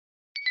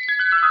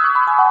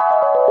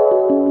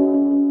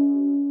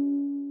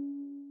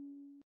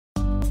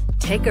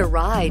Take a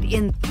ride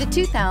in the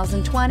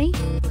 2020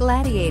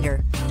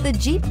 Gladiator. The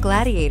Jeep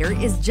Gladiator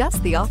is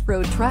just the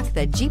off-road truck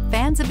that Jeep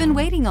fans have been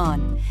waiting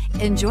on.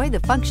 Enjoy the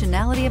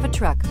functionality of a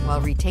truck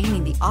while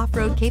retaining the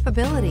off-road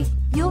capability.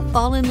 You'll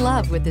fall in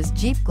love with this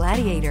Jeep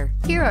Gladiator.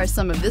 Here are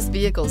some of this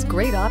vehicle's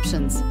great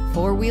options: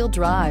 four-wheel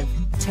drive,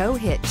 tow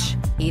hitch,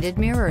 heated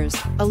mirrors,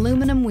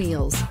 aluminum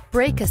wheels,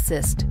 brake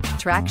assist,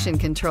 traction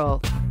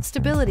control,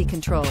 stability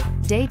control,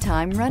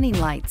 daytime running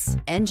lights,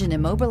 engine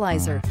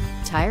immobilizer,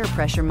 tire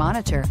pressure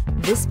monitor.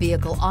 This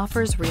vehicle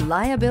offers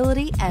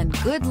reliability and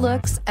good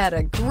looks at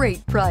a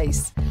great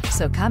price.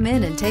 So come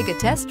in and take a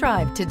test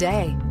drive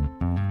today.